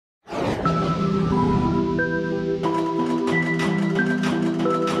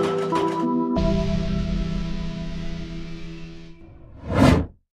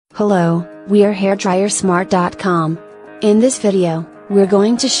Hello, we're hairdryersmart.com. In this video, we're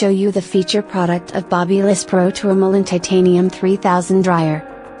going to show you the feature product of BaBylissPRO Tourmaline Titanium 3000 dryer.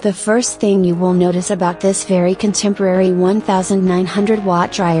 The first thing you will notice about this very contemporary 1900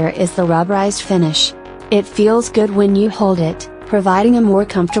 watt dryer is the rubberized finish. It feels good when you hold it, providing a more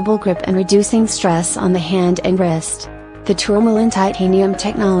comfortable grip and reducing stress on the hand and wrist. The Tourmaline Titanium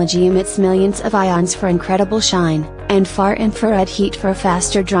technology emits millions of ions for incredible shine, and far infrared heat for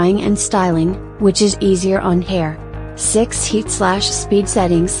faster drying and styling, which is easier on hair. 6 heat/speed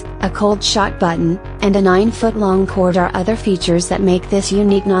settings, a cold shot button, and a 9-foot-long cord are other features that make this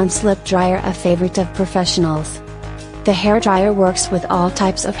unique non-slip dryer a favorite of professionals. The hairdryer works with all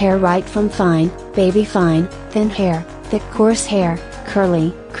types of hair, right from fine, baby fine, thin hair, thick coarse hair,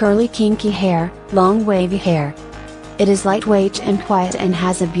 curly kinky hair, long wavy hair. It is lightweight and quiet and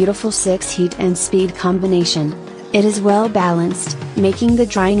has a beautiful 6 heat and speed combination. It is well balanced, making the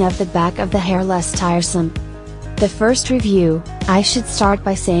drying of the back of the hair less tiresome. The first review, I should start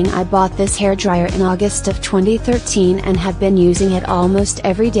by saying I bought this hairdryer in August of 2013 and have been using it almost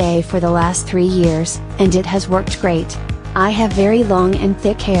every day for the last 3 years, and it has worked great. I have very long and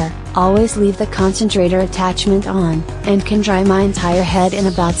thick hair, always leave the concentrator attachment on, and can dry my entire head in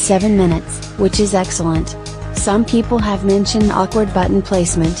about 7 minutes, which is excellent. Some people have mentioned awkward button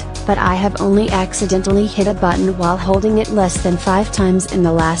placement, but I have only accidentally hit a button while holding it less than 5 times in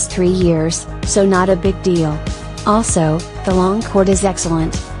the last 3 years, so not a big deal. Also, the long cord is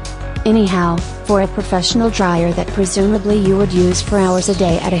excellent. Anyhow, for a professional dryer that presumably you would use for hours a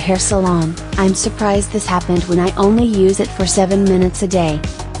day at a hair salon, I'm surprised this happened when I only use it for 7 minutes a day.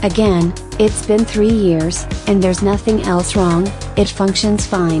 Again, it's been 3 years, and there's nothing else wrong, it functions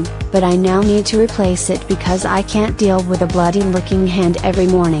fine, but I now need to replace it because I can't deal with a bloody looking hand every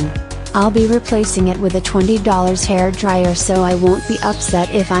morning. I'll be replacing it with a $20 hair dryer, so I won't be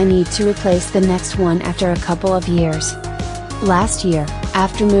upset if I need to replace the next one after a couple of years. Last year,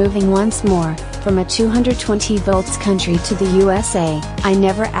 after moving once more, from a 220 volts country to the USA, I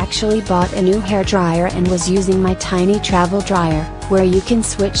never actually bought a new hair dryer and was using my tiny travel dryer, where you can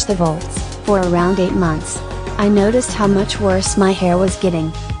switch the volts, for around 8 months. I noticed how much worse my hair was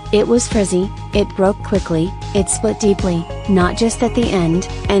getting. It was frizzy, it broke quickly, it split deeply, not just at the end,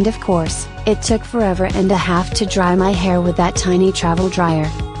 and of course, it took forever and a half to dry my hair with that tiny travel dryer.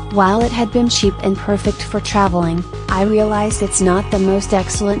 While it had been cheap and perfect for traveling, I realized it's not the most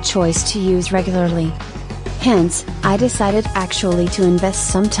excellent choice to use regularly. Hence, I decided actually to invest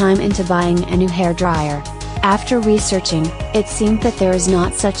some time into buying a new hair dryer. After researching, it seemed that there is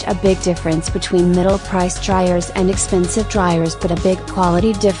not such a big difference between middle-priced dryers and expensive dryers, but a big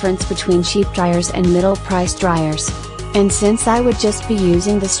quality difference between cheap dryers and middle-priced dryers. And since I would just be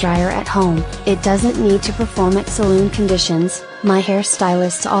using this dryer at home, it doesn't need to perform at saloon conditions. My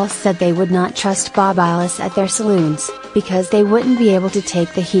hairstylists all said they would not trust BaByliss at their saloons, because they wouldn't be able to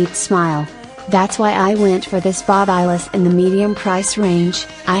take the heat smile. That's why I went for this BaByliss in the medium price range.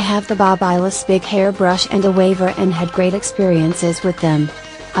 I have the BaByliss big hairbrush and a waver and had great experiences with them.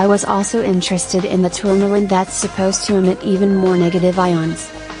 I was also interested in the Tourmaline that's supposed to emit even more negative ions.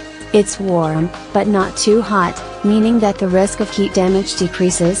 It's warm, but not too hot, meaning that the risk of heat damage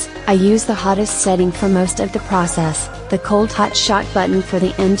decreases. I use the hottest setting for most of the process, the cold hot shot button for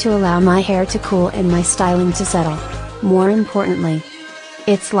the end to allow my hair to cool and my styling to settle. More importantly,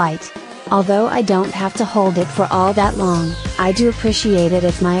 it's light. Although I don't have to hold it for all that long, I do appreciate it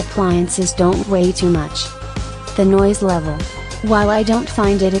if my appliances don't weigh too much. The noise level. While I don't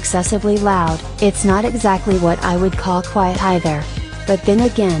find it excessively loud, it's not exactly what I would call quiet either. But then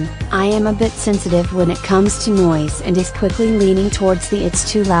again, I am a bit sensitive when it comes to noise and is quickly leaning towards the it's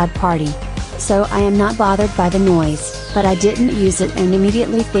too loud party. So I am not bothered by the noise, but I didn't use it and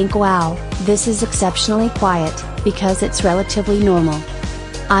immediately think, wow, this is exceptionally quiet, because it's relatively normal.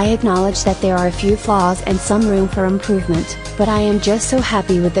 I acknowledge that there are a few flaws and some room for improvement, but I am just so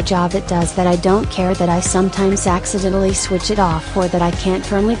happy with the job it does that I don't care that I sometimes accidentally switch it off or that I can't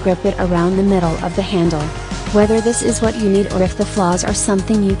firmly grip it around the middle of the handle. Whether this is what you need or if the flaws are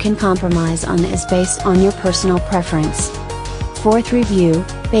something you can compromise on is based on your personal preference. Fourth review,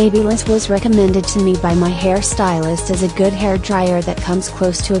 BaByliss was recommended to me by my hairstylist as a good hair dryer that comes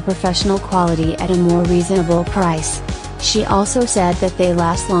close to a professional quality at a more reasonable price. She also said that they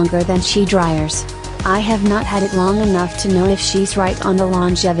last longer than sheet dryers. I have not had it long enough to know if she's right on the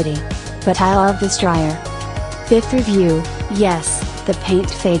longevity. But I love this dryer. Fifth review, yes, the paint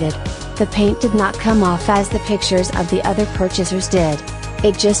faded. The paint did not come off as the pictures of the other purchasers did.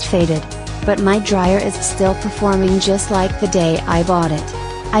 It just faded. But my dryer is still performing just like the day I bought it.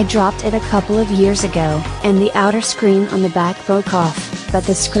 I dropped it a couple of years ago, and the outer screen on the back broke off. but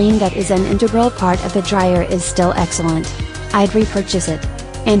the screen that is an integral part of the dryer is still excellent. I'd repurchase it.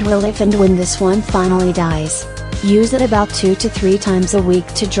 And will if and when this one finally dies. Use it about 2 to 3 times a week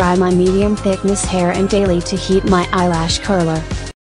to dry my medium thickness hair and daily to heat my eyelash curler.